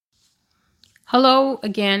Hello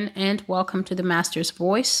again and welcome to the Master's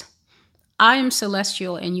Voice. I am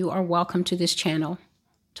Celestial and you are welcome to this channel.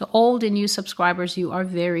 To old and new subscribers, you are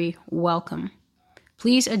very welcome.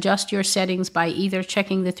 Please adjust your settings by either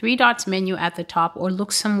checking the three dots menu at the top or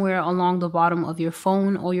look somewhere along the bottom of your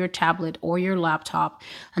phone or your tablet or your laptop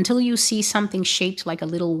until you see something shaped like a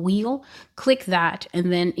little wheel. Click that and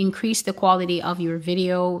then increase the quality of your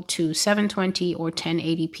video to 720 or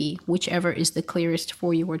 1080p, whichever is the clearest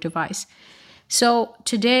for your device. So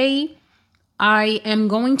today I am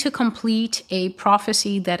going to complete a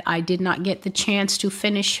prophecy that I did not get the chance to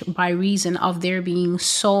finish by reason of there being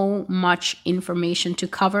so much information to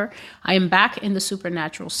cover. I am back in the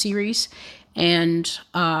Supernatural series, and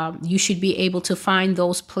you should be able to find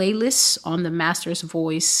those playlists on the Master's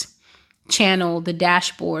Voice channel, the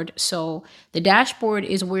dashboard. So the dashboard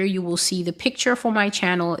is where you will see the picture for my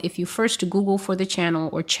channel. If you first Google for the channel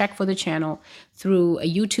or check for the channel through a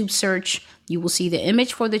YouTube search, you will see the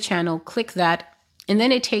image for the channel. Click that, and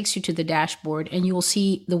then it takes you to the dashboard, and you will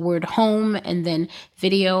see the word home and then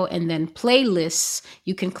video and then playlists.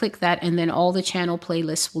 You can click that, and then all the channel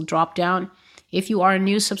playlists will drop down. If you are a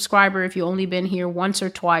new subscriber, if you've only been here once or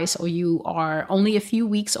twice, or you are only a few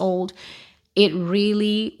weeks old, it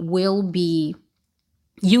really will be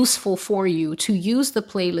useful for you to use the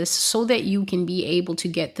playlist so that you can be able to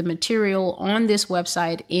get the material on this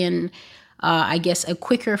website in, a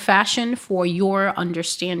quicker fashion for your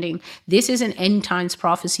understanding. This is an end times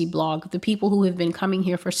prophecy blog. The people who have been coming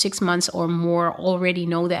here for 6 months or more already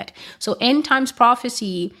know that. So end times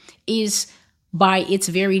prophecy is, by its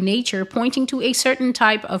very nature, pointing to a certain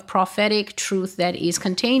type of prophetic truth that is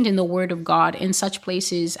contained in the Word of God in such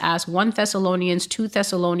places as 1 Thessalonians, 2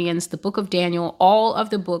 Thessalonians, the book of Daniel, all of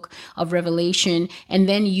the book of Revelation, and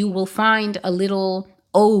then you will find a little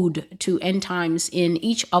ode to end times in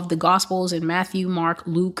each of the Gospels in Matthew, Mark,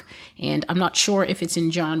 Luke, and I'm not sure if it's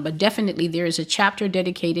in John, but definitely there is a chapter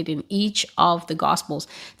dedicated in each of the Gospels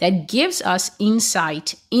that gives us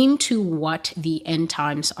insight into what the end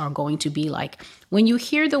times are going to be like. When you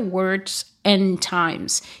hear the words end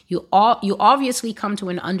times, you obviously come to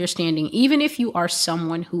an understanding, even if you are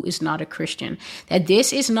someone who is not a Christian, that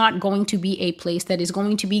this is not going to be a place that is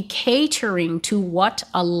going to be catering to what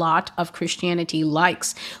a lot of Christianity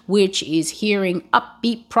likes, which is hearing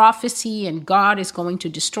upbeat prophecy and God is going to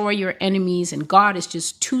destroy your enemies and God is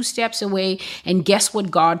just 2 steps away. And guess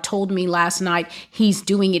what God told me last night? He's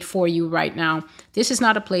doing it for you right now. This is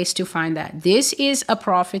not a place to find that. This is a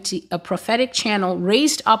prophetic channel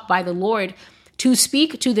raised up by the Lord to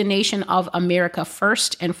speak to the nation of America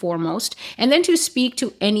first and foremost, and then to speak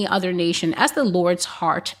to any other nation as the Lord's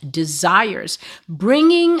heart desires,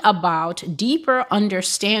 bringing about deeper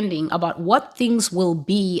understanding about what things will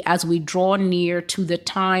be as we draw near to the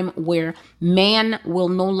time where man will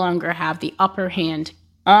no longer have the upper hand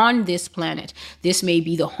on this planet. This may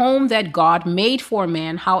be the home that God made for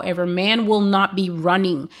man. However, man will not be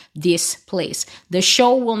running this place. The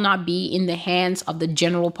show will not be in the hands of the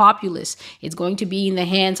general populace. It's going to be in the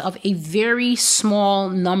hands of a very small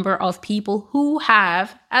number of people who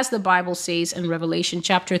have, as the Bible says in Revelation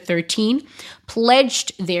chapter 13,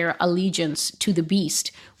 pledged their allegiance to the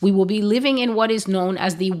beast. We will be living in what is known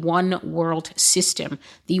as the one world system,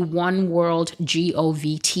 the one world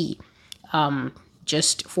GOVT.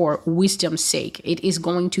 Just for wisdom's sake, it is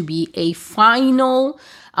going to be a final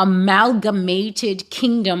amalgamated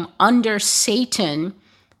kingdom under Satan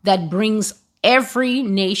that brings every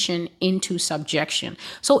nation into subjection.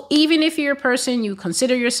 So even if you're a person, you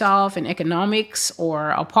consider yourself an economics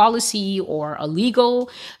or a policy or a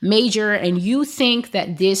legal major, and you think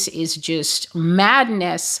that this is just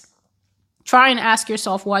madness, try and ask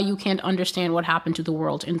yourself why you can't understand what happened to the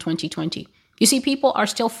world in 2020. You see, people are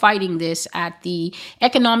still fighting this at the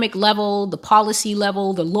economic level, the policy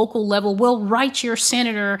level, the local level. We'll write your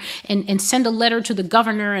senator and send a letter to the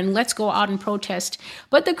governor and let's go out and protest.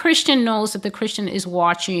 But the Christian knows that the Christian is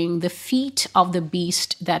watching the feet of the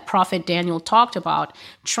beast that Prophet Daniel talked about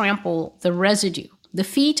trample the residue. The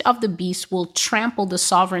feet of the beast will trample the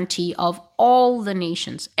sovereignty of all the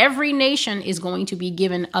nations. Every nation is going to be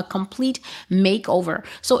given a complete makeover.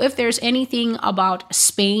 So if there's anything about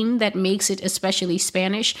Spain that makes it especially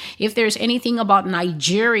Spanish, if there's anything about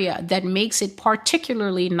Nigeria that makes it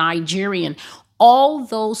particularly Nigerian, all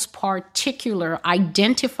those particular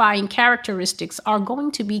identifying characteristics are going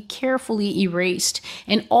to be carefully erased,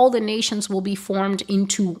 and all the nations will be formed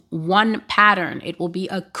into one pattern. It will be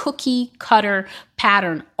a cookie cutter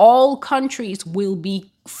pattern. All countries will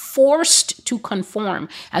be forced to conform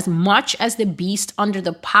as much as the beast under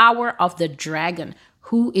the power of the dragon,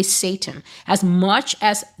 who is Satan, as much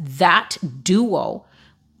as that duo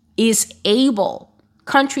is able.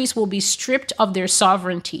 Countries will be stripped of their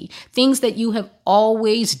sovereignty. Things that you have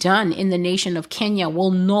always done in the nation of Kenya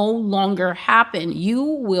will no longer happen.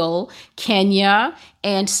 Kenya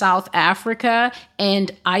and South Africa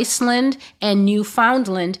and Iceland and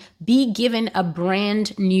Newfoundland, be given a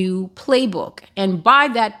brand new playbook. And by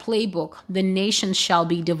that playbook, the nation shall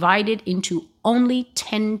be divided into only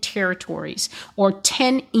 10 territories or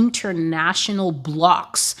 10 international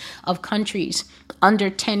blocks of countries under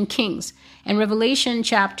 10 kings. And Revelation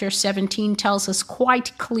chapter 17 tells us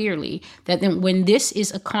quite clearly that when this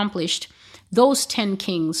is accomplished, those 10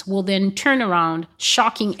 kings will then turn around,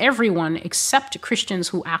 shocking everyone except Christians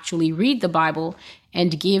who actually read the Bible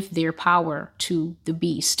and give their power to the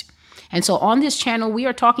beast. And so on this channel, we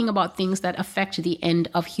are talking about things that affect the end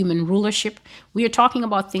of human rulership. We are talking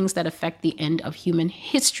about things that affect the end of human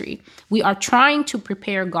history. We are trying to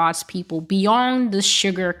prepare God's people beyond the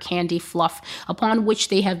sugar candy fluff upon which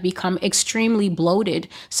they have become extremely bloated,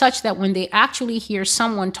 such that when they actually hear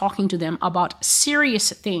someone talking to them about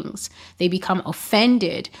serious things, they become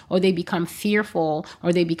offended or they become fearful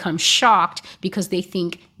or they become shocked because they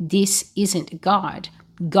think this isn't God.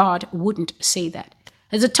 God wouldn't say that.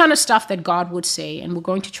 There's a ton of stuff that God would say, and we're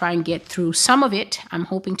going to try and get through some of it. I'm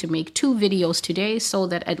hoping to make 2 videos today so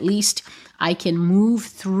that at least I can move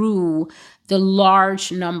through the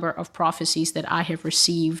large number of prophecies that I have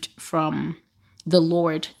received from the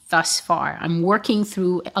Lord thus far. I'm working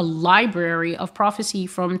through a library of prophecy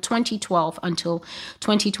from 2012 until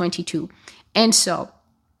 2022. And so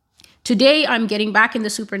today I'm getting back in the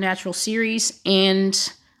supernatural series,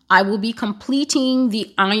 and I will be completing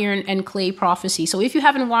the iron and clay prophecy. So if you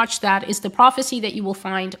haven't watched that, it's the prophecy that you will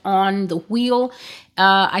find on the wheel.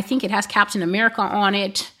 I think it has Captain America on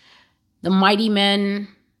it, the mighty men,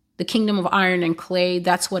 the kingdom of iron and clay.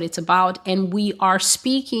 That's what it's about. And we are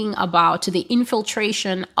speaking about the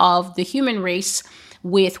infiltration of the human race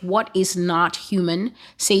with what is not human.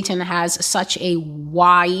 Satan has such a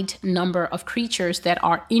wide number of creatures that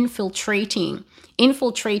are infiltrating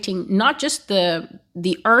not just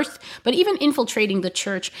the earth, but even infiltrating the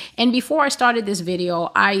church. And before I started this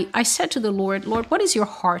video, I said to the Lord, what is your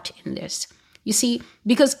heart in this? You see,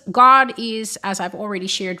 because God is, as I've already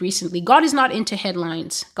shared recently, God is not into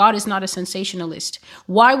headlines. God is not a sensationalist.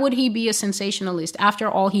 Why would he be a sensationalist? After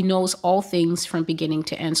all, he knows all things from beginning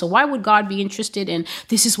to end. So why would God be interested in,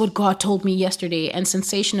 this is what God told me yesterday, and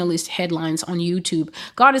sensationalist headlines on YouTube?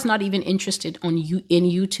 God is not even interested in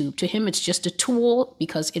YouTube. To him, it's just a tool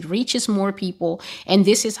because it reaches more people. And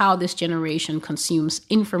this is how this generation consumes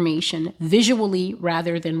information visually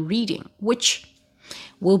rather than reading, which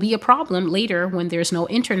will be a problem later when there's no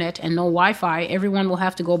internet and no Wi-Fi. Everyone will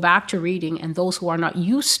have to go back to reading, and those who are not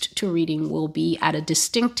used to reading will be at a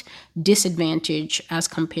distinct disadvantage as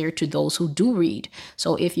compared to those who do read.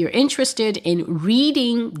 So if you're interested in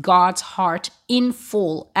reading God's heart in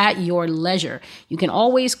full at your leisure, you can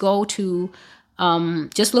always go to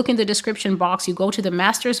just look in the description box. You go to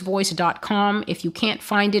themastersvoice.com. If you can't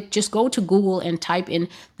find it, just go to Google and type in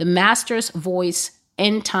the Master's Voice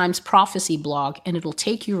End Times Prophecy blog, and it'll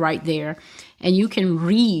take you right there, and you can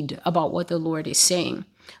read about what the Lord is saying.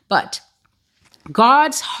 But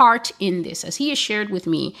God's heart in this, as he has shared with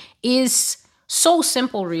me, is so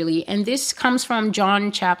simple, really. And this comes from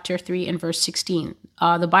John chapter 3 and verse 16,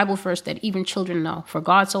 the Bible verse that even children know. For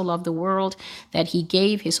God so loved the world that he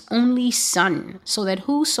gave his only son, so that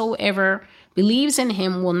whosoever believes in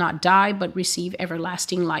him will not die, but receive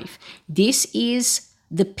everlasting life. This is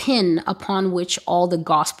the pin upon which all the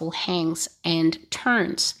gospel hangs and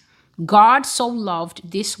turns. God so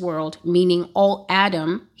loved this world, meaning all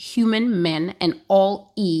Adam, human men, and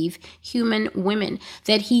all Eve, human women,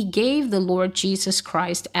 that he gave the Lord Jesus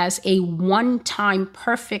Christ as a one-time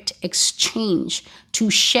perfect exchange to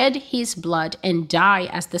shed his blood and die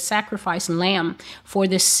as the sacrifice lamb for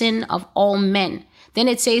the sin of all men. Then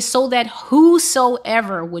it says, so that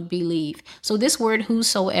whosoever would believe. So this word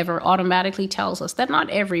whosoever automatically tells us that not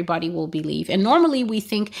everybody will believe. And normally we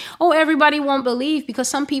think, oh, everybody won't believe because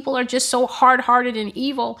some people are just so hard-hearted and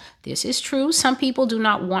evil. This is true. Some people do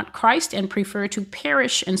not want Christ and prefer to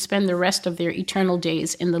perish and spend the rest of their eternal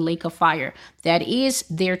days in the lake of fire. That is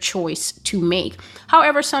their choice to make.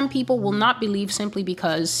 However, some people will not believe simply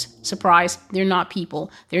because, surprise, they're not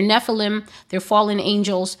people. They're Nephilim, they're fallen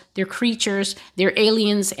angels, they're creatures, they're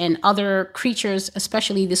aliens and other creatures,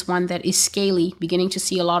 especially this one that is scaly, beginning to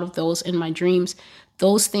see a lot of those in my dreams.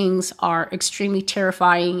 Those things are extremely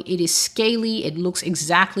terrifying. It is scaly. It looks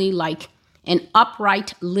exactly like an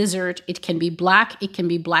upright lizard. It can be black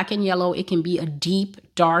and yellow. It can be a deep,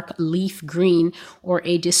 dark leaf green or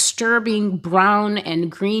a disturbing brown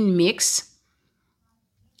and green mix.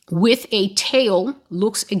 with a tail,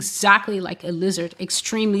 looks exactly like a lizard,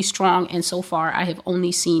 extremely strong. And so far, I have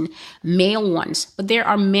only seen male ones. But there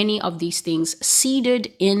are many of these things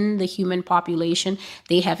seeded in the human population.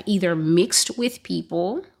 They have either mixed with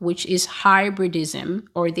people, which is hybridism,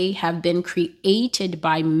 or they have been created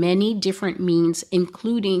by many different means,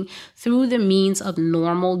 including through the means of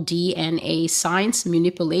normal DNA science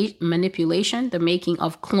manipulation, the making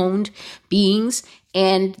of cloned beings.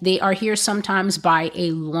 And they are here sometimes by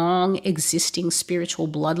a long existing spiritual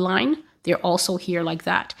bloodline. They're also here like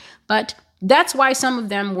that. But that's why some of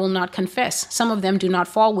them will not confess. Some of them do not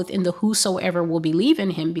fall within the whosoever will believe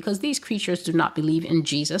in him, because these creatures do not believe in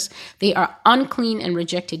Jesus. They are unclean and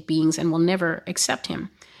rejected beings and will never accept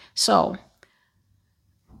him. So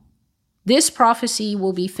this prophecy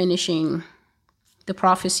will be finishing the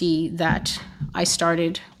prophecy that I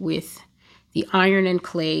started with the iron and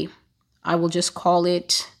clay. I will just call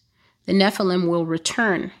it the Nephilim will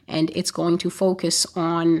return, and it's going to focus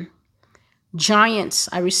on giants.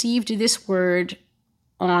 I received this word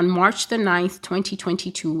on March the 9th,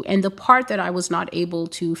 2022, and the part that I was not able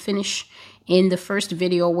to finish in the first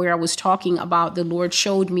video where I was talking about the Lord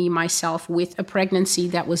showed me myself with a pregnancy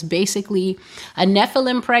that was basically a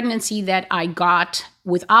Nephilim pregnancy that I got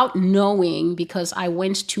without knowing, because I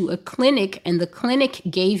went to a clinic and the clinic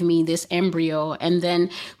gave me this embryo. And then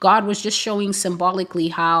God was just showing symbolically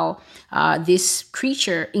how this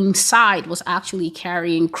creature inside was actually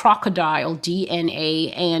carrying crocodile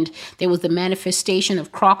DNA. And there was the manifestation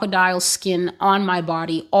of crocodile skin on my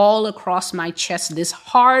body, all across my chest. This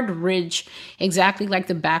hard ridge, exactly like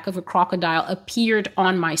the back of a crocodile, appeared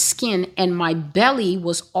on my skin. And my belly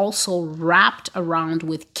was also wrapped around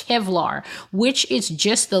with Kevlar, which is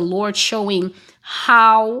just the Lord showing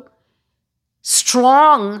how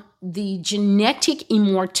strong the genetic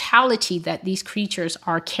immortality that these creatures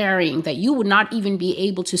are carrying, that you would not even be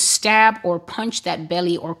able to stab or punch that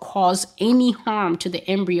belly or cause any harm to the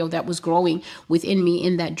embryo that was growing within me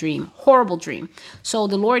in that dream. Horrible dream. So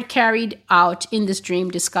the Lord carried out in this dream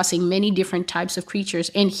discussing many different types of creatures.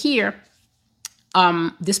 And here,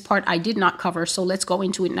 this part I did not cover, so let's go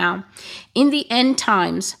into it now. In the end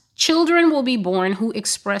times, children will be born who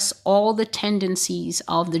express all the tendencies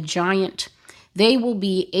of the giant. They will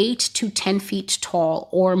be 8 to 10 feet tall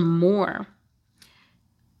or more.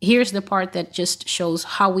 Here's the part that just shows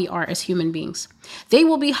how we are as human beings. They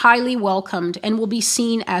will be highly welcomed and will be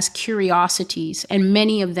seen as curiosities, and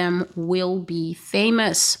many of them will be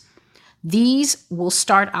famous. These will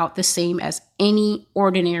start out the same as any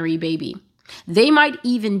ordinary baby. They might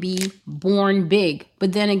even be born big,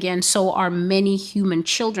 but then again, so are many human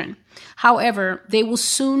children. However, they will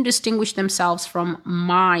soon distinguish themselves from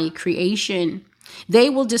my creation. They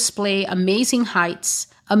will display amazing heights,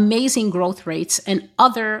 amazing growth rates, and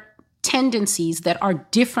other tendencies that are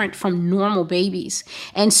different from normal babies.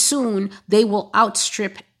 And soon they will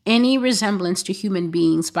outstrip any resemblance to human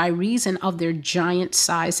beings by reason of their giant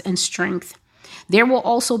size and strength. There will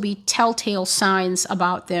also be telltale signs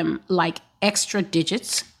about them, like extra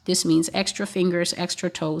digits. This means extra fingers, extra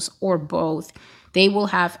toes, or both. They will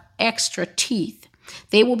have extra teeth.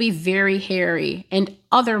 They will be very hairy, and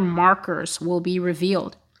other markers will be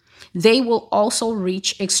revealed. They will also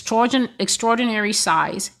reach extraordinary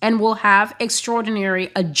size and will have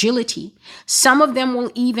extraordinary agility. Some of them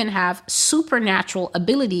will even have supernatural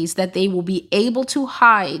abilities that they will be able to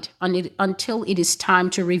hide until it is time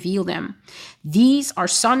to reveal them. These are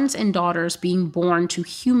sons and daughters being born to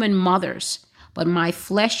human mothers, but my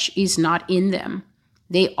flesh is not in them.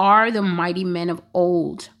 They are the mighty men of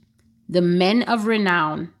old, the men of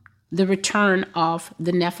renown, the return of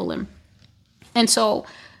the Nephilim. And so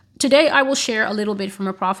today I will share a little bit from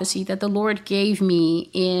a prophecy that the Lord gave me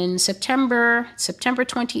in September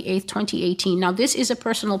 28th, 2018. Now, this is a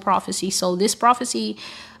personal prophecy, so this prophecy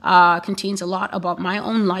contains a lot about my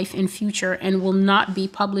own life and future and will not be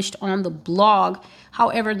published on the blog.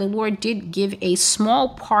 However, the Lord did give a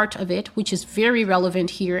small part of it, which is very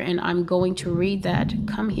relevant here, and I'm going to read that.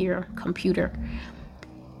 Come here, computer.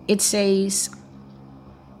 It says,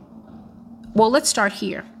 well, let's start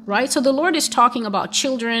here, right? So the Lord is talking about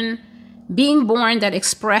children being born that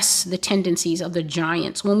express the tendencies of the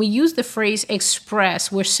giants. When we use the phrase express,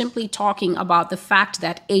 we're simply talking about the fact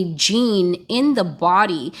that a gene in the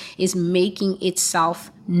body is making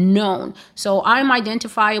itself known. So I'm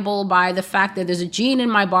identifiable by the fact that there's a gene in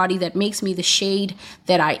my body that makes me the shade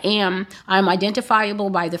that I am. I'm identifiable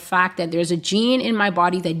by the fact that there's a gene in my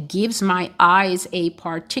body that gives my eyes a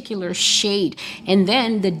particular shade. And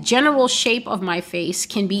then the general shape of my face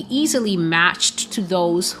can be easily matched to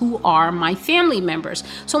those who are my family members.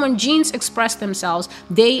 So when genes express themselves,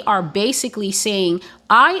 they are basically saying,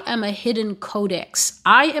 I am a hidden codex.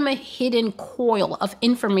 I am a hidden coil of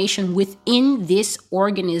information within this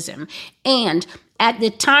organism. And at the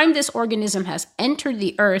time this organism has entered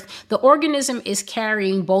the earth, the organism is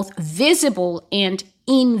carrying both visible and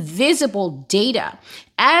invisible data.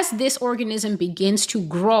 As this organism begins to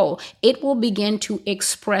grow, it will begin to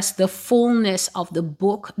express the fullness of the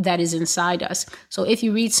book that is inside us. So if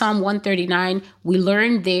you read Psalm 139, we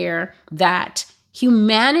learn there that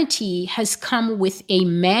humanity has come with a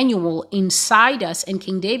manual inside us. And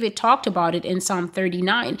King David talked about it in Psalm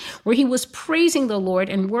 39, where he was praising the Lord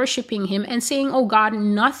and worshiping him and saying, oh God,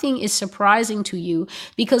 nothing is surprising to you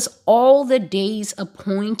because all the days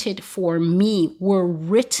appointed for me were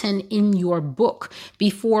written in your book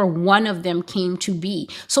before one of them came to be.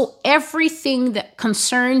 So everything that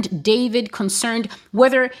concerned David concerned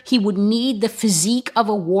whether he would need the physique of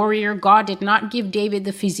a warrior. God did not give David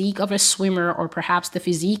the physique of a swimmer or perhaps the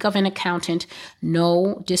physique of an accountant.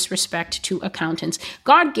 No disrespect to accountants.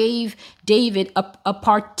 God gave David a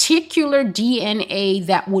particular DNA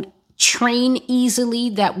that would train easily,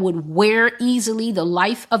 that would wear easily, the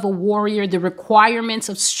life of a warrior, the requirements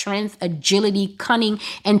of strength, agility, cunning,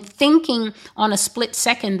 and thinking on a split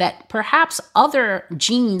second that perhaps other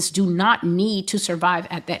genes do not need to survive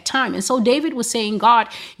at that time. And so David was saying, God,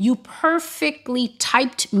 you perfectly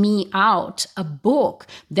typed me out a book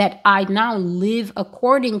that I now live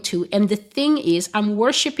according to. And the thing is, I'm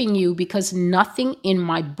worshiping you because nothing in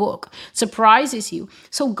my book surprises you.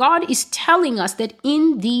 So God is telling us that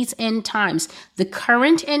in these end times, the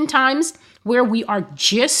current end times where we are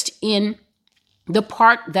just in the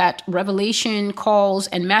part that Revelation calls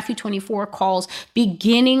and Matthew 24 calls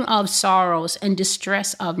beginning of sorrows and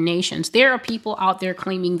distress of nations. There are people out there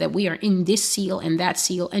claiming that we are in this seal and that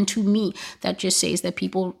seal. And to me, that just says that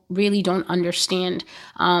people really don't understand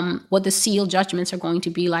what the seal judgments are going to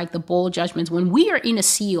be like, the bowl judgments. When we are in a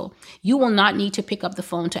seal, you will not need to pick up the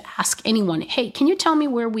phone to ask anyone, hey, can you tell me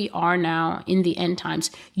where we are now in the end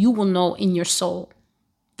times? You will know in your soul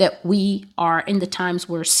that we are in the times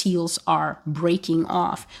where seals are breaking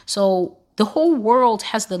off. So the whole world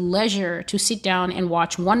has the leisure to sit down and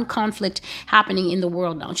watch one conflict happening in the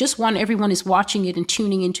world now. Just one, everyone is watching it and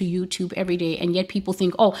tuning into YouTube every day. And yet people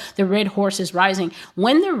think, oh, the red horse is rising.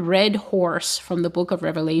 When the red horse from the book of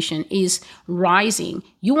Revelation is rising,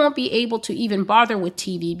 you won't be able to even bother with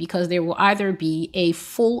TV because there will either be a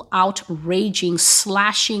full out raging,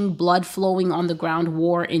 slashing, blood flowing on the ground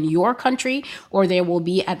war in your country, or there will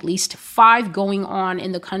be at least 5 going on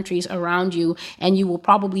in the countries around you. And you will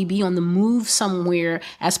probably be on the move somewhere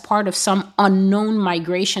as part of some unknown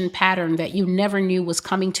migration pattern that you never knew was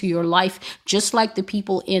coming to your life, just like the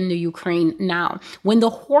people in the Ukraine now. When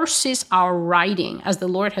the horses are riding, as the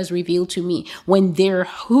Lord has revealed to me, when their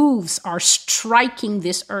hooves are striking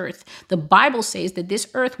this earth, the Bible says that this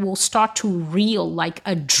earth will start to reel like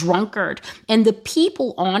a drunkard, and the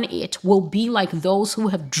people on it will be like those who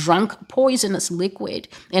have drunk poisonous liquid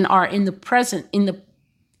and are in the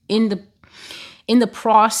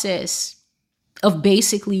process of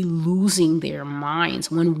basically losing their minds.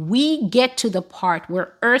 When we get to the part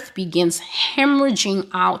where earth begins hemorrhaging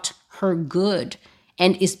out her good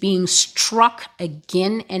and is being struck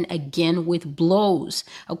again and again with blows,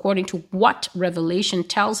 according to what Revelation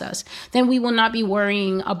tells us, then we will not be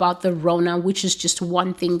worrying about the Rona, which is just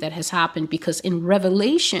one thing that has happened. Because in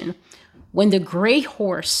Revelation, when the gray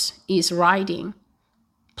horse is riding,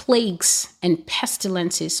 plagues and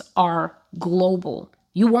pestilences are global.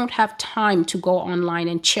 You won't have time to go online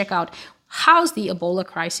and check out how's the Ebola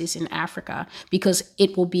crisis in Africa, because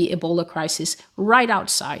it will be Ebola crisis right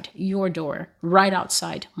outside your door, right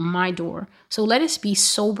outside my door. So let us be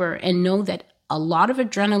sober and know that a lot of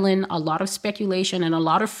adrenaline, a lot of speculation, and a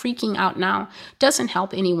lot of freaking out now doesn't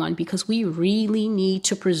help anyone, because we really need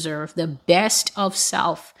to preserve the best of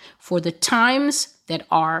self for the times that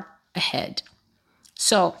are ahead.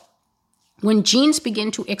 So when genes begin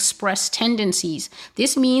to express tendencies,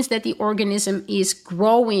 this means that the organism is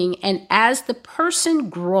growing. And as the person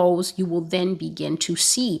grows, you will then begin to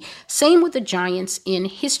see. Same with the giants in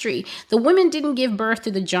history. The women didn't give birth to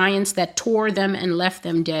the giants that tore them and left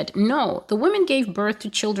them dead. No, the women gave birth to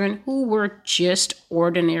children who were just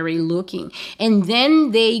ordinary looking. And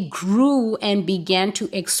then they grew and began to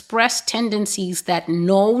express tendencies that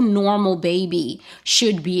no normal baby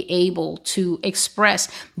should be able to express.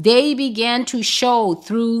 They began began to show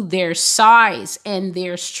through their size and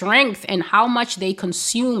their strength and how much they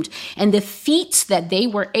consumed and the feats that they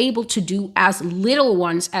were able to do as little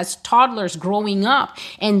ones, as toddlers growing up.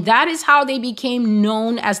 And that is how they became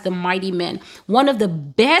known as the mighty men. One of the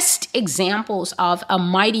best examples of a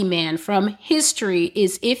mighty man from history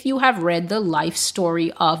is if you have read the life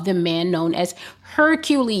story of the man known as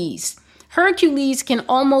Hercules. Hercules can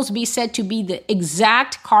almost be said to be the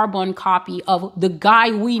exact carbon copy of the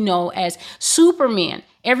guy we know as Superman.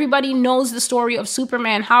 Everybody knows the story of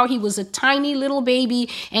Superman, how he was a tiny little baby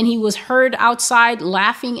and he was heard outside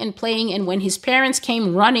laughing and playing. And when his parents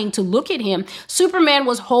came running to look at him, Superman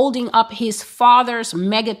was holding up his father's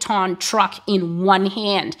Megaton truck in one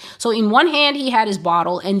hand. So in one hand, he had his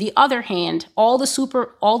bottle, and the other hand, all the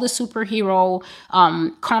superhero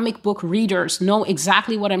comic book readers know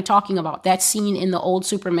exactly what I'm talking about. That scene in the old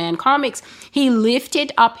Superman comics. He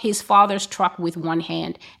lifted up his father's truck with one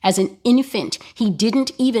hand. As an infant, he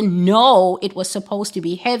didn't even know it was supposed to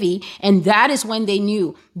be heavy. And that is when they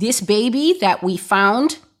knew this baby that we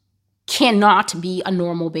found cannot be a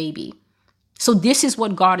normal baby. So this is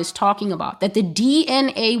what God is talking about, that the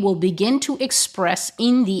DNA will begin to express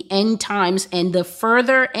in the end times and the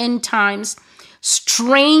further end times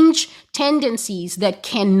strange tendencies that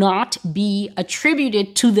cannot be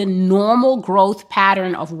attributed to the normal growth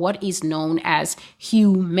pattern of what is known as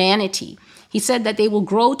humanity. He said that they will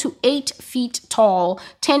grow to 8 feet tall,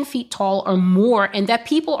 10 feet tall or more, and that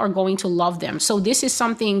people are going to love them. So this is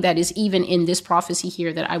something that is even in this prophecy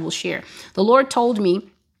here that I will share. The Lord told me,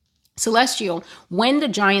 Celestial, when the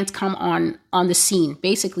giants come on the scene,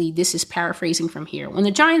 basically this is paraphrasing from here. When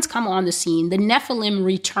the giants come on the scene, the Nephilim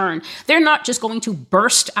return. They're not just going to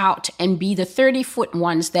burst out and be the 30-foot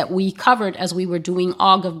ones that we covered as we were doing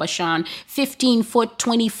Og of Bashan, 15-foot,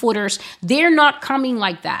 20-footers. They're not coming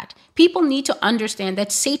like that. People need to understand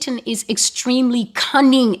that Satan is extremely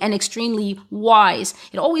cunning and extremely wise.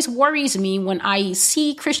 It always worries me when I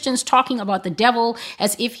see Christians talking about the devil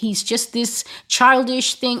as if he's just this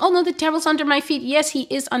childish thing. Oh no, the devil's under my feet. Yes, he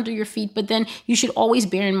is under your feet. But then you should always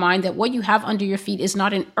bear in mind that what you have under your feet is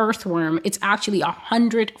not an earthworm. It's actually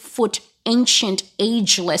 100-foot ancient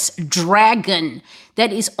ageless dragon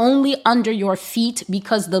that is only under your feet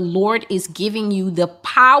because the Lord is giving you the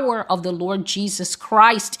power of the Lord Jesus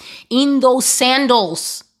Christ in those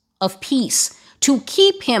sandals of peace to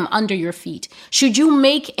keep him under your feet. Should you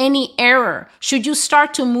make any error, should you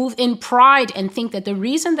start to move in pride and think that the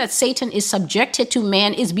reason that Satan is subjected to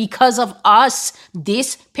man is because of us,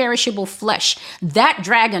 this perishable flesh, that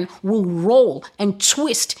dragon will roll and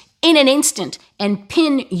twist in an instant and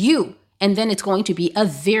pin you. And then it's going to be a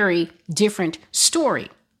very different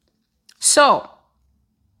story. So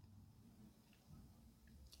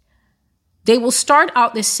they will start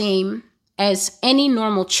out the same as any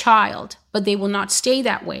normal child, but they will not stay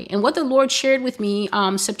that way. And what the Lord shared with me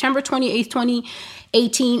September 28th,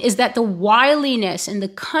 2018, is that the wiliness and the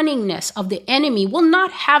cunningness of the enemy will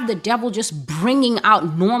not have the devil just bringing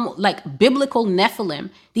out normal, like biblical Nephilim,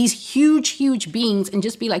 these huge beings, and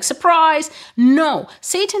just be like, surprise. No,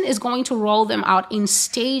 Satan is going to roll them out in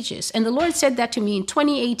stages. And the Lord said that to me in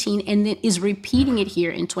 2018 and then is repeating it here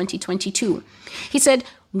in 2022. He said,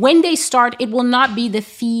 when they start, it will not be the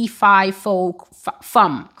fee, fi, fo,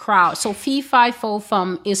 fum crowd. So fee, fi, fo,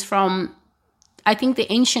 fum is from, I think, the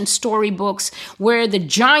ancient storybooks where the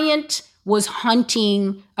giant was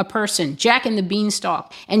hunting a person, Jack and the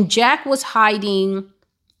Beanstalk. And Jack was hiding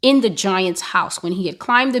in the giant's house. When he had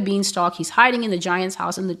climbed the beanstalk, he's hiding in the giant's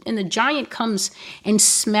house. And the giant comes and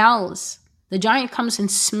smells. The giant comes and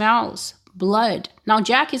smells blood. Now,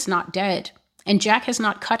 Jack is not dead. And Jack has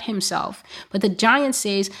not cut himself. But the giant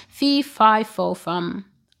says, fee, fi, fo, fum.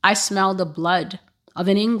 I smell the blood of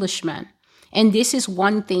an Englishman. And this is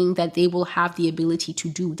one thing that they will have the ability to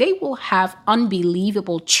do. They will have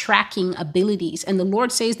unbelievable tracking abilities. And the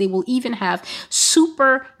Lord says they will even have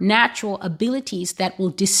supernatural abilities that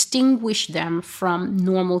will distinguish them from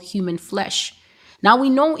normal human flesh. Now,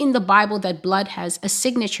 we know in the Bible that blood has a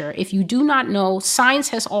signature. If you do not know, science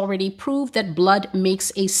has already proved that blood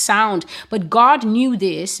makes a sound. But God knew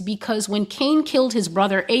this because when Cain killed his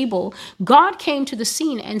brother Abel, God came to the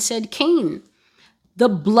scene and said, Cain, the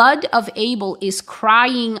blood of Abel is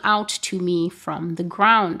crying out to me from the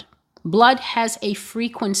ground. Blood has a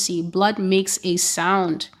frequency. Blood makes a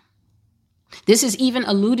sound. This is even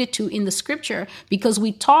alluded to in the scripture because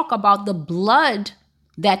we talk about the blood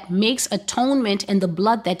that makes atonement and the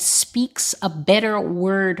blood that speaks a better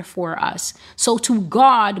word for us. So to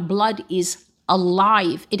God, blood is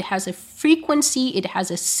alive. It has a frequency, it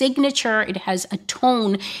has a signature, it has a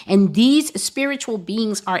tone, and these spiritual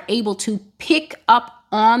beings are able to pick up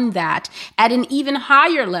on that at an even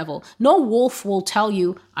higher level. No wolf will tell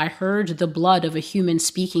you, I heard the blood of a human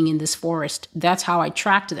speaking in this forest. That's how I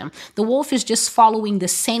tracked them. The wolf is just following the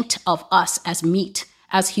scent of us as meat,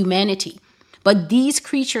 as humanity. But these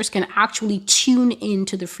creatures can actually tune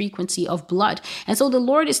into the frequency of blood. And so the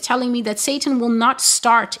Lord is telling me that Satan will not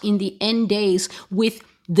start in the end days with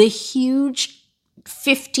the huge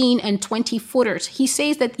 15 and 20 footers. He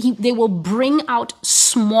says that they will bring out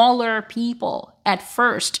smaller people at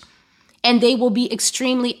first, and they will be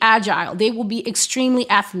extremely agile. They will be extremely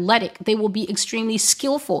athletic. They will be extremely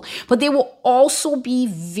skillful, but they will also be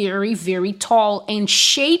very, very tall and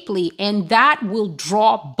shapely. And that will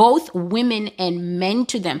draw both women and men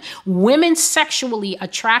to them. Women sexually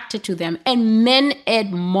attracted to them and men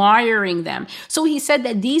admiring them. So he said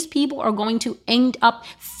that these people are going to end up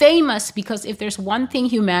famous because if there's one thing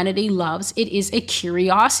humanity loves, it is a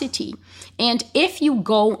curiosity. And if you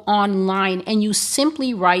go online and you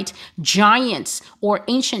simply write giants or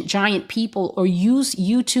ancient giant people or use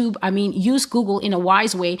Google in a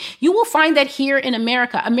wise way, you will find that here in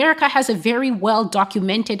America has a very well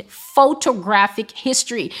documented photographic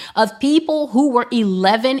history of people who were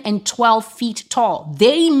 11 and 12 feet tall.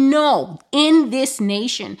 They know in this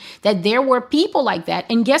nation that there were people like that.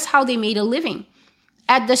 And guess how they made a living?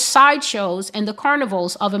 At the sideshows and the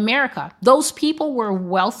carnivals of America. Those people were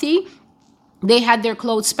wealthy. They had their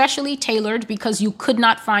clothes specially tailored because you could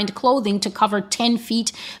not find clothing to cover 10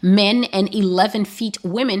 feet men and 11 feet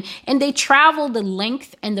women. And they traveled the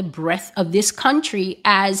length and the breadth of this country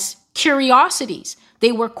as curiosities.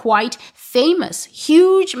 They were quite famous,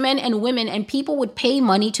 huge men and women, and people would pay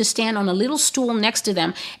money to stand on a little stool next to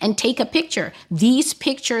them and take a picture. These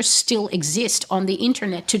pictures still exist on the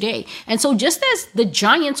internet today. And so just as the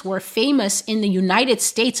giants were famous in the United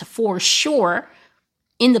States for sure,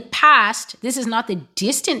 in the past, this is not the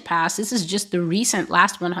distant past, this is just the recent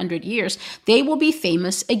last 100 years, they will be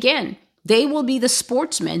famous again. They will be the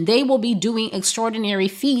sportsmen. They will be doing extraordinary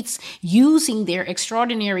feats, using their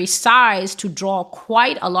extraordinary size to draw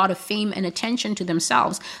quite a lot of fame and attention to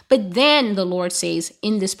themselves. But then the Lord says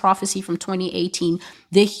in this prophecy from 2018,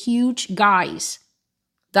 the huge guys,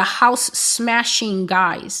 the house smashing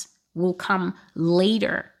guys will come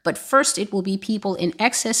later. But first, it will be people in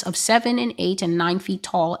excess of 7 and 8 and 9 feet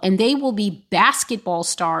tall, and they will be basketball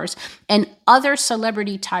stars and other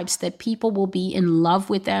celebrity types that people will be in love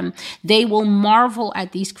with them. They will marvel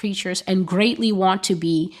at these creatures and greatly want to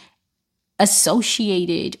be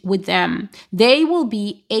associated with them. They will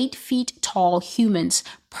be 8 feet tall humans,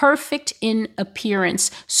 perfect in appearance,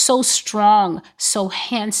 so strong, so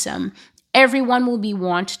handsome. Everyone will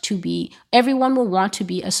want to be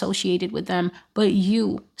associated with them, but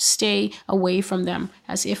you stay away from them,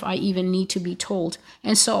 as if I even need to be told.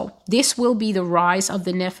 And so this will be the rise of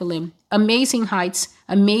the Nephilim. Amazing heights,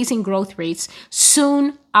 amazing growth rates,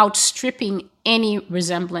 soon outstripping any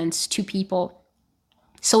resemblance to people.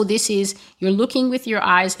 So this is, you're looking with your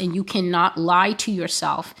eyes and you cannot lie to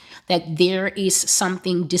yourself that there is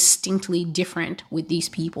something distinctly different with these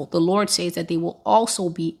people. The Lord says that they will also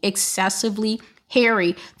be excessively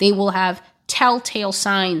hairy. They will have telltale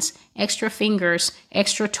signs, extra fingers,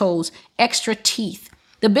 extra toes, extra teeth.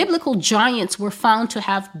 The biblical giants were found to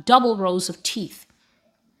have double rows of teeth.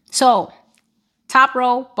 So top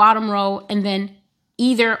row, bottom row, and then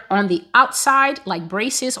either on the outside like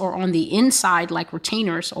braces or on the inside like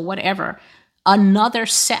retainers or whatever, another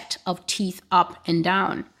set of teeth up and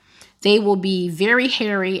down. They will be very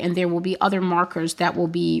hairy, and there will be other markers that will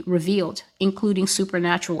be revealed, including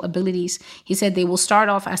supernatural abilities. He said they will start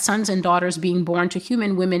off as sons and daughters being born to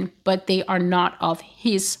human women, but they are not of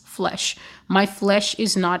his flesh. My flesh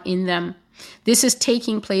is not in them. This is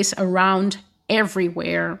taking place around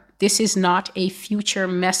everywhere. This is not a future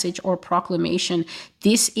message or proclamation.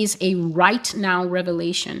 This is a right now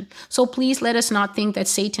revelation. So please let us not think that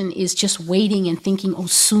Satan is just waiting and thinking, oh,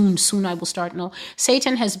 soon I will start. No,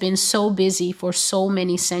 Satan has been so busy for so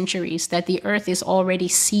many centuries that the earth is already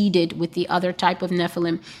seeded with the other type of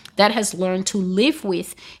Nephilim that has learned to live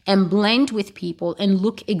with and blend with people and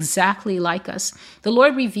look exactly like us. The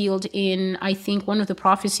Lord revealed in, I think, one of the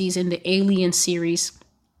prophecies in the Alien series.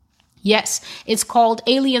 Yes, it's called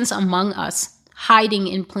Aliens Among Us, hiding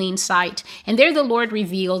in plain sight. And there the Lord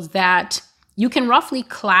revealed that you can roughly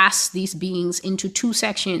class these beings into two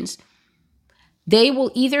sections. They will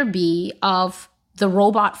either be of the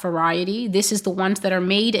robot variety. This is the ones that are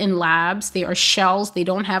made in labs. They are shells. They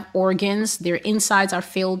don't have organs. Their insides are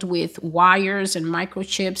filled with wires and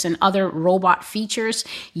microchips and other robot features.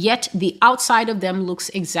 Yet the outside of them looks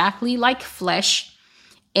exactly like flesh.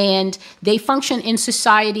 and they function in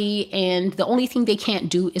society, and the only thing they can't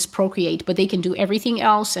do is procreate, but they can do everything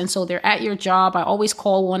else. And so they're at your job. I always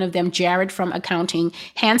call one of them Jared from accounting,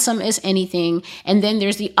 handsome as anything. And then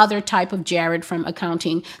there's the other type of Jared from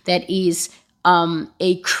accounting that is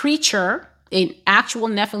a creature, an actual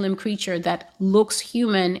Nephilim creature that looks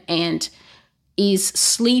human and is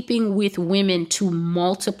sleeping with women to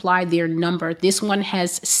multiply their number. This one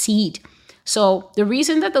has seed. So the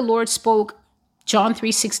reason that the Lord spoke John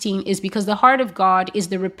 3:16 is because the heart of God is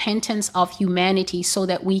the repentance of humanity so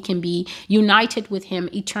that we can be united with him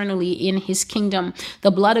eternally in his kingdom.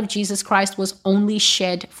 The blood of Jesus Christ was only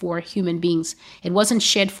shed for human beings. It wasn't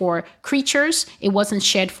shed for creatures. It wasn't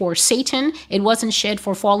shed for Satan. It wasn't shed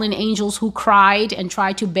for fallen angels who cried and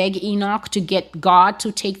tried to beg Enoch to get God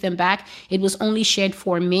to take them back. It was only shed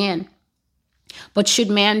for man. But should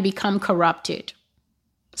man become corrupted?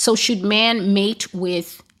 So should man mate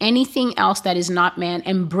with anything else that is not man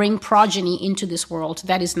and bring progeny into this world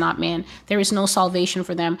that is not man? There is no salvation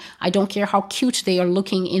for them. I don't care how cute they are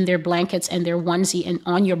looking in their blankets and their onesie and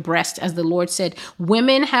on your breast. As the Lord said,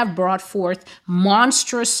 women have brought forth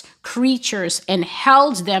monstrous creatures and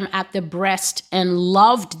held them at the breast and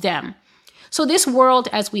loved them. So this world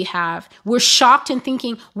as we have, we're shocked and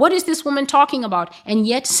thinking, what is this woman talking about? And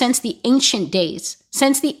yet since the ancient days,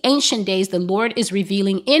 the Lord is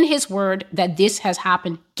revealing in his word that this has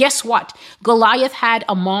happened. Guess what? Goliath had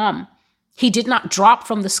a mom. He did not drop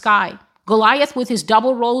from the sky. Goliath, with his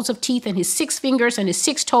double rows of teeth and his 6 fingers and his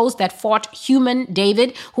 6 toes that fought human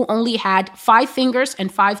David, who only had 5 fingers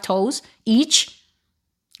and 5 toes each.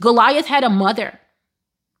 Goliath had a mother.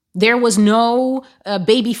 There was no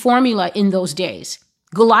baby formula in those days.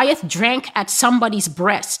 Goliath drank at somebody's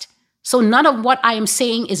breast. So none of what I am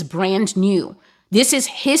saying is brand new. This is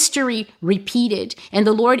history repeated. And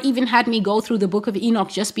the Lord even had me go through the book of Enoch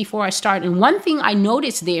just before I start. And one thing I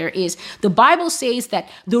noticed there is the Bible says that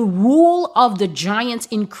the rule of the giants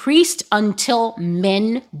increased until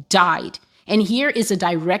men died. And here is a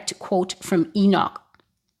direct quote from Enoch.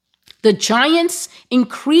 The giants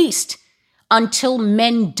increased until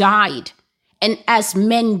men died. And as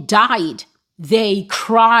men died, they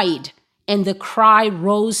cried, and the cry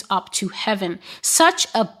rose up to heaven. Such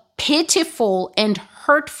a pitiful and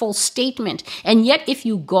hurtful statement. And yet, if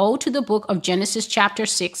you go to the book of Genesis chapter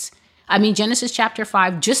 5,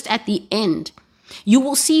 just at the end, you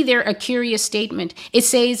will see there a curious statement. It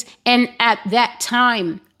says, and at that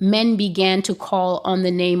time, men began to call on the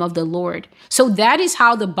name of the Lord. So that is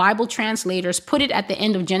how the Bible translators put it at the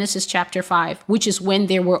end of Genesis chapter 5, which is when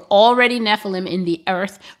there were already Nephilim in the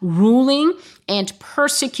earth ruling and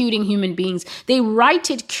persecuting human beings. They write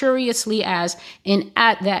it curiously as, and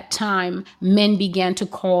at that time, men began to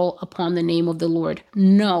call upon the name of the Lord.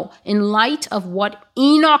 No, in light of what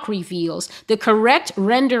Enoch reveals, the correct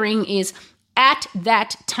rendering is at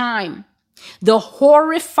that time. The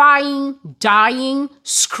horrifying, dying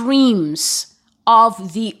screams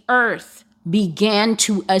of the earth began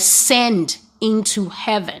to ascend into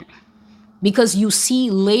heaven. Because you see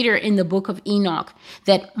later in the book of Enoch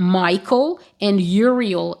that Michael and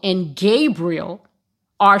Uriel and Gabriel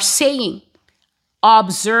are saying,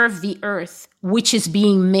 observe the earth, which is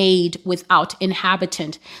being made without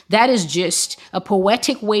inhabitant. That is just a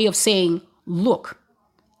poetic way of saying, look,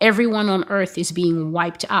 everyone on earth is being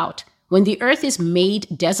wiped out. When the earth is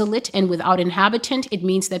made desolate and without inhabitant, it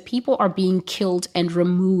means that people are being killed and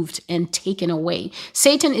removed and taken away.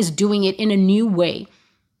 Satan is doing it in a new way.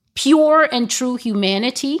 Pure and true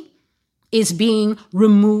humanity is being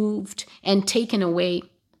removed and taken away.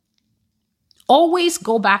 Always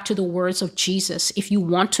go back to the words of Jesus if you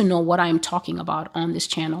want to know what I am talking about on this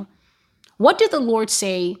channel. What did the Lord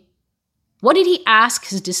say? What did he ask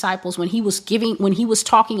his disciples when he was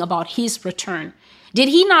talking about his return? Did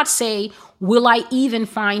he not say, will I even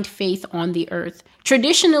find faith on the earth?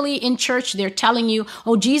 Traditionally in church, they're telling you,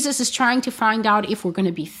 oh, Jesus is trying to find out if we're going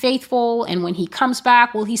to be faithful. And when he comes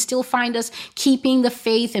back, will he still find us keeping the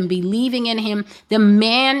faith and believing in him? The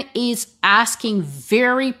man is asking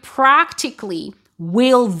very practically,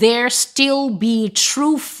 will there still be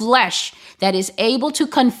true flesh that is able to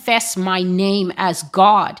confess my name as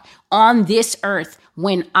God on this earth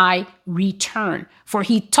when I return? For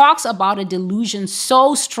he talks about a delusion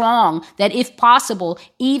so strong that if possible,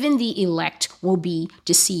 even the elect will be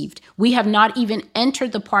deceived. We have not even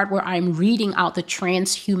entered the part where I'm reading out the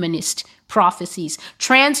transhumanist prophecies.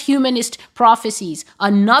 Transhumanist prophecies,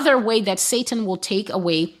 another way that Satan will take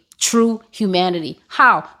away true humanity.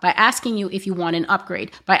 How? By asking you if you want an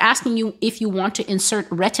upgrade, by asking you if you want to insert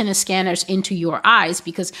retina scanners into your eyes,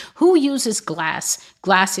 because who uses glass?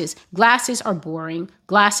 Glasses. Glasses are boring.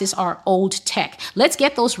 Glasses are old tech. Let's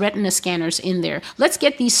get those retina scanners in there. Let's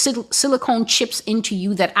get these silicone chips into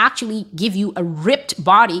you that actually give you a ripped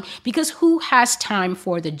body, because who has time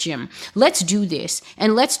for the gym? Let's do this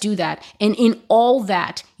and let's do that. And in all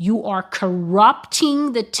that, you are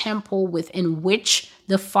corrupting the temple within which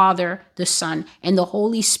the Father, the Son, and the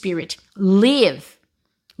Holy Spirit live.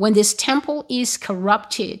 When this temple is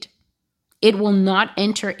corrupted, it will not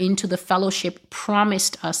enter into the fellowship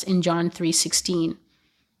promised us in John 3:16.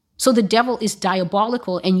 So the devil is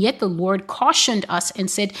diabolical, and yet the Lord cautioned us and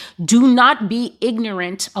said, do not be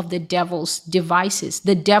ignorant of the devil's devices,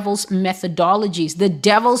 the devil's methodologies, the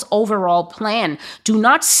devil's overall plan. Do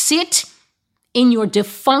not sit in your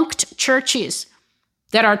defunct churches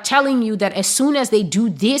that are telling you that as soon as they do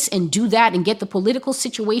this and do that and get the political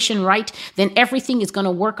situation right, then everything is going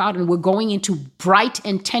to work out and we're going into bright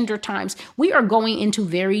and tender times. We are going into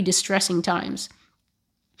very distressing times.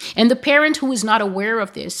 And the parent who is not aware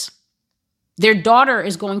of this, their daughter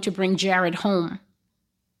is going to bring Jared home.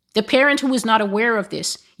 The parent who is not aware of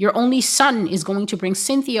this, your only son is going to bring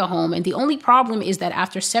Cynthia home. And the only problem is that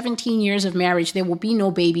after 17 years of marriage, there will be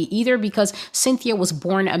no baby, either because Cynthia was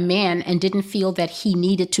born a man and didn't feel that he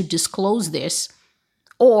needed to disclose this,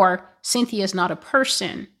 or Cynthia is not a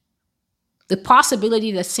person. The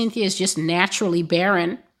possibility that Cynthia is just naturally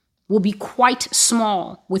barren will be quite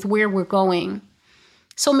small with where we're going.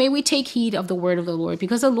 So may we take heed of the word of the Lord,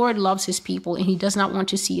 because the Lord loves his people and he does not want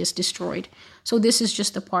to see us destroyed. So this is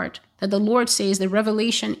just the part that the Lord says the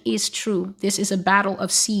revelation is true. This is a battle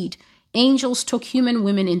of seed. Angels took human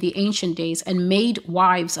women in the ancient days and made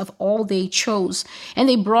wives of all they chose. And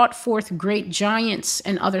they brought forth great giants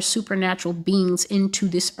and other supernatural beings into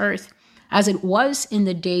this earth. As it was in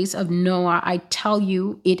the days of Noah, I tell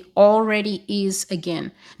you, it already is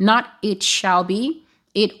again. Not it shall be,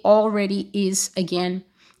 it already is again.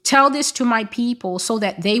 Tell this to my people so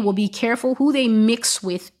that they will be careful who they mix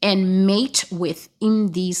with and mate with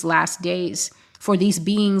in these last days. For these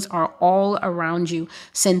beings are all around you.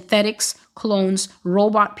 Synthetics, clones,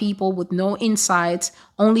 robot people with no insides,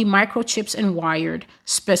 only microchips and wired,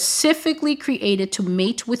 specifically created to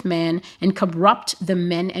mate with man and corrupt the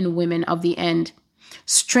men and women of the end.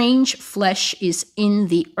 Strange flesh is in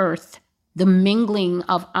the earth, the mingling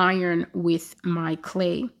of iron with my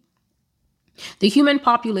clay. The human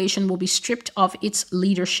population will be stripped of its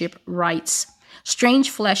leadership rights. Strange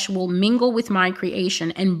flesh will mingle with my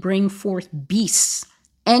creation and bring forth beasts,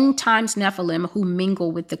 end times Nephilim, who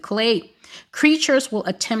mingle with the clay. Creatures will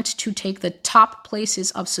attempt to take the top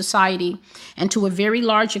places of society, and to a very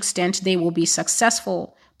large extent they will be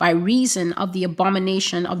successful by reason of the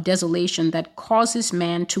abomination of desolation that causes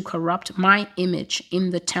man to corrupt my image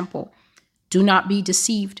in the temple. Do not be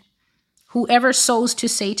deceived. Whoever sows to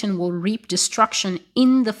Satan will reap destruction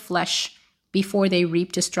in the flesh before they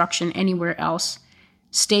reap destruction anywhere else.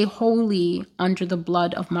 Stay holy under the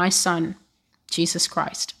blood of my Son, Jesus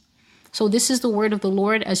Christ. So this is the word of the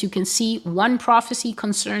Lord. As you can see, one prophecy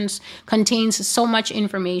contains so much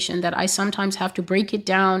information that I sometimes have to break it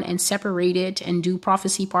down and separate it and do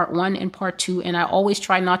prophecy part 1 and part 2. And I always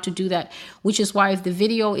try not to do that, which is why if the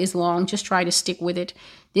video is long, just try to stick with it.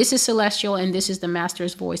 This is Celestial and this is the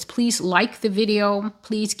Master's Voice. Please like the video.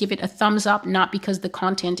 Please give it a thumbs up, not because the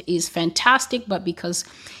content is fantastic, but because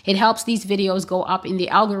it helps these videos go up in the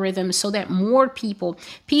algorithm so that more people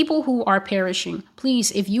who are perishing, please,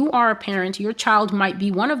 if you are a parent, your child might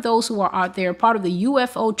be one of those who are out there, part of the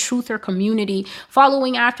UFO truther community,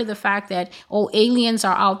 following after the fact that, oh, aliens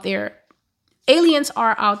are out there. Aliens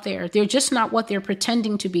are out there. They're just not what they're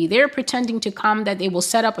pretending to be. They're pretending to come, that they will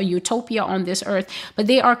set up a utopia on this earth, but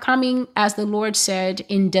they are coming, as the Lord said,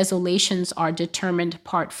 in desolations are determined,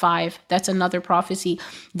 part 5. That's another prophecy.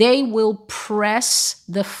 They will press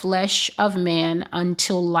the flesh of man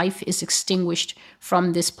until life is extinguished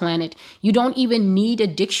from this planet. You don't even need a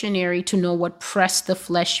dictionary to know what press the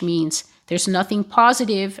flesh means. There's nothing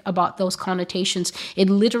positive about those connotations.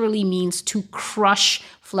 It literally means to crush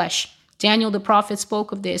flesh. Daniel the prophet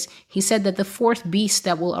spoke of this. He said that the fourth beast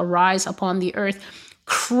that will arise upon the earth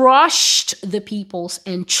crushed the peoples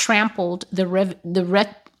and trampled the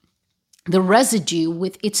residue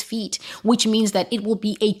with its feet, which means that it will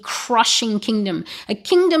be a crushing kingdom, a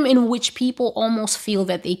kingdom in which people almost feel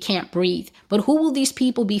that they can't breathe. But who will these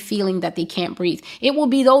people be feeling that they can't breathe? It will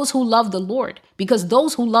be those who love the Lord, because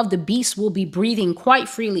those who love the beast will be breathing quite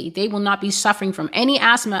freely. They will not be suffering from any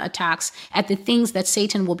asthma attacks at the things that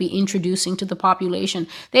Satan will be introducing to the population.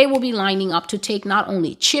 They will be lining up to take not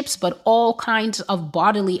only chips, but all kinds of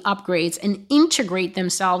bodily upgrades and integrate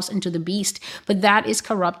themselves into the beast. But that is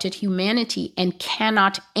corrupted humanity and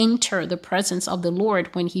cannot enter the presence of the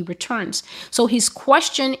Lord when he returns. So his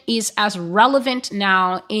question is as relevant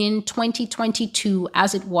now in 2022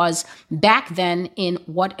 as it was back then in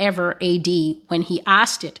whatever AD when he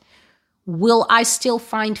asked it. Will I still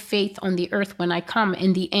find faith on the earth when I come?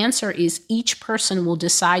 And the answer is each person will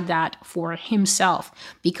decide that for himself.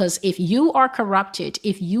 Because if you are corrupted,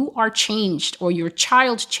 if you are changed or your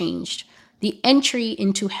child changed, the entry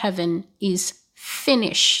into heaven is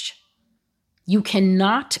finished. You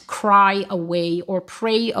cannot cry away or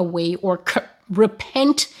pray away or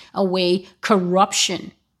repent away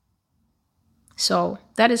corruption. So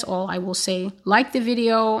that is all I will say. Like the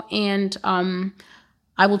video, and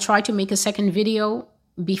I will try to make a second video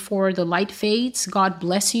before the light fades. God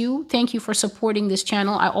bless you. Thank you for supporting this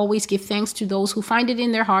channel. I always give thanks to those who find it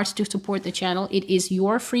in their hearts to support the channel. It is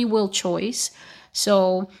your free will choice.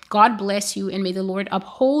 So God bless you, and may the Lord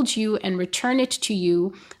uphold you and return it to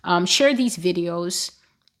you. Share these videos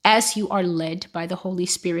as you are led by the Holy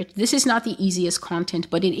Spirit. This is not the easiest content,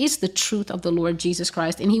 but it is the truth of the Lord Jesus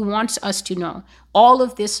Christ. And he wants us to know all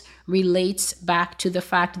of this relates back to the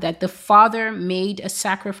fact that the Father made a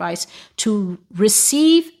sacrifice to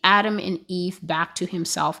receive Adam and Eve back to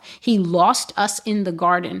himself. He lost us in the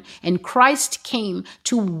garden, and Christ came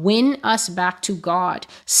to win us back to God.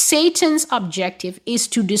 Satan's objective is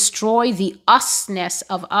to destroy the usness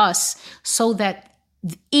of us, so that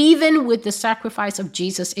even with the sacrifice of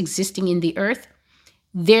Jesus existing in the earth,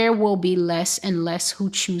 there will be less and less who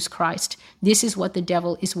choose Christ. This is what the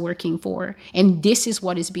devil is working for. And this is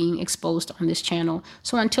what is being exposed on this channel.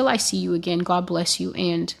 So until I see you again, God bless you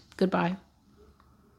and goodbye.